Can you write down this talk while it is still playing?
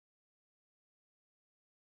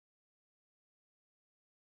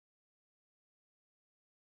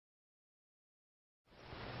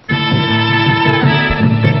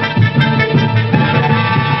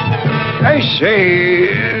say,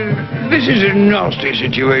 this is a nasty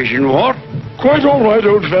situation, what? Quite all right,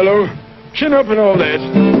 old fellow. Chin up and all that.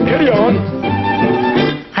 Carry on.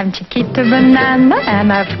 I'm Chiquita Banana,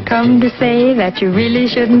 and I've come to say that you really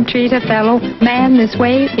shouldn't treat a fellow man this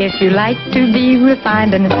way. If you like to be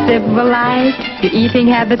refined and civilized, your eating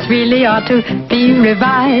habits really ought to be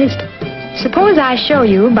revised. Suppose I show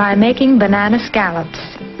you by making banana scallops.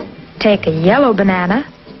 Take a yellow banana,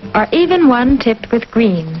 or even one tipped with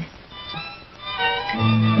green.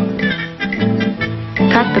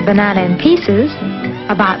 Cut the banana in pieces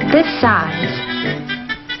about this size.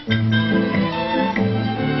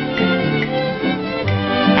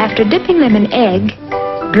 After dipping them in egg,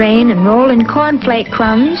 drain and roll in cornflake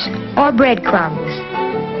crumbs or breadcrumbs.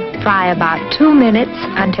 Fry about 2 minutes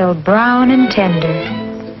until brown and tender.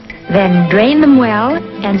 Then drain them well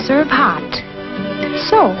and serve hot.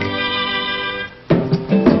 So.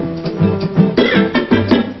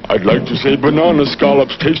 I'd like to say banana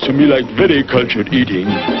scallops taste to me like very cultured eating.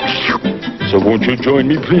 So won't you join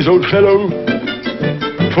me, please, old fellow?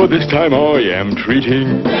 For this time I am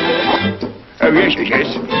treating. Oh, yes,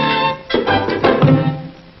 yes.